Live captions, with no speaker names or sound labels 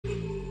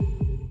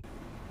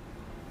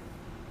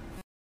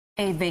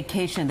A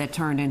vacation that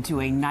turned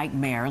into a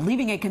nightmare,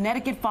 leaving a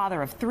Connecticut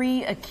father of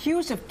 3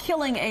 accused of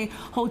killing a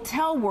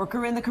hotel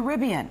worker in the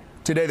Caribbean.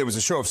 Today, there was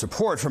a show of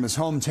support from his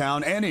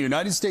hometown and a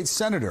United States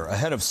senator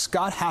ahead of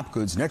Scott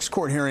Hapgood's next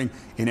court hearing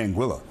in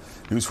Anguilla.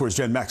 News 4's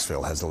Jen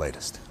Maxfield has the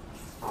latest.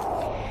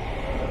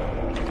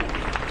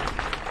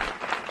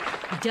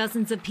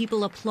 Dozens of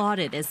people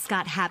applauded as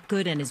Scott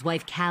Hapgood and his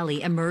wife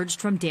Callie emerged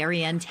from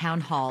Darien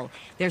Town Hall.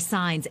 Their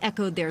signs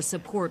echoed their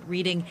support,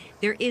 reading,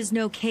 "There is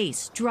no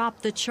case,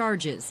 drop the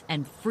charges,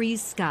 and free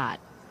Scott."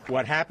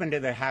 What happened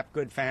to the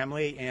Hapgood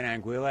family in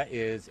Anguilla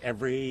is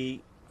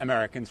every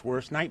American's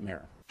worst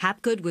nightmare.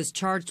 Hapgood was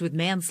charged with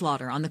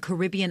manslaughter on the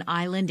Caribbean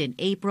island in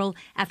April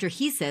after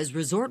he says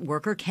resort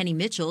worker Kenny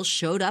Mitchell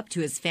showed up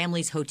to his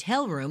family's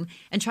hotel room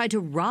and tried to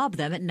rob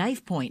them at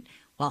knife point.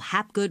 While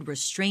Hapgood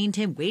restrained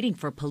him, waiting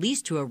for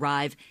police to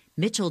arrive,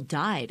 Mitchell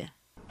died.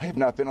 I have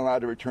not been allowed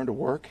to return to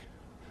work,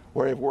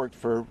 where I've worked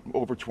for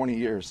over 20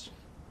 years.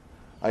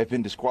 I have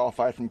been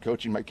disqualified from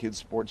coaching my kids'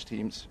 sports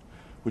teams,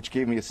 which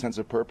gave me a sense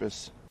of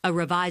purpose. A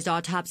revised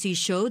autopsy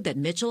showed that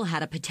Mitchell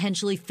had a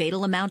potentially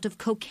fatal amount of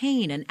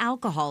cocaine and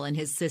alcohol in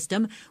his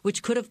system,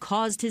 which could have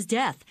caused his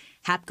death.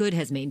 Hapgood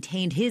has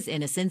maintained his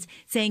innocence,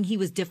 saying he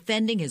was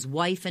defending his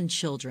wife and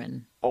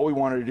children. All we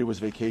wanted to do was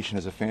vacation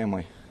as a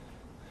family.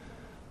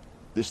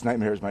 This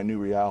nightmare is my new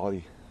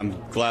reality. I'm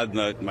glad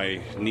that my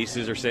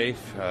nieces are safe,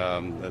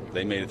 that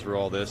they made it through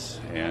all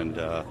this, and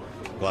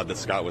glad that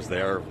Scott was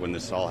there when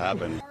this all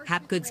happened.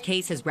 Hapgood's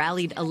case has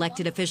rallied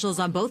elected officials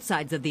on both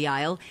sides of the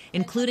aisle,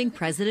 including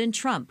President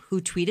Trump,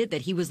 who tweeted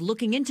that he was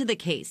looking into the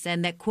case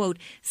and that, quote,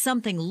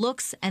 something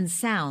looks and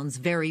sounds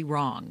very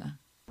wrong.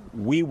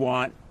 We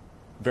want,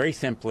 very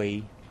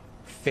simply,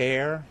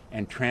 fair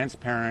and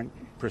transparent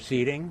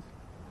proceedings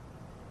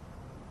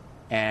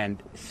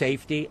and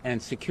safety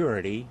and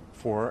security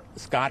for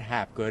Scott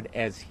Hapgood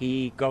as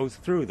he goes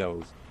through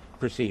those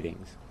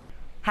proceedings.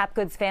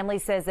 Hapgood's family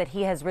says that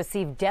he has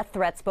received death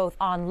threats both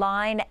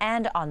online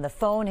and on the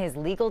phone. His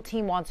legal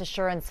team wants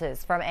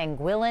assurances from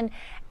Anguillan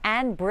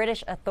and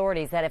British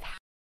authorities that if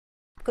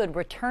Hapgood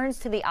returns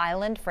to the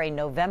island for a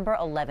November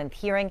 11th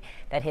hearing,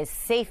 that his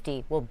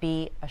safety will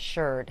be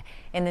assured.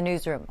 In the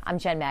newsroom, I'm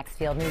Jen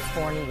Maxfield, News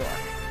 4 New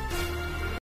York.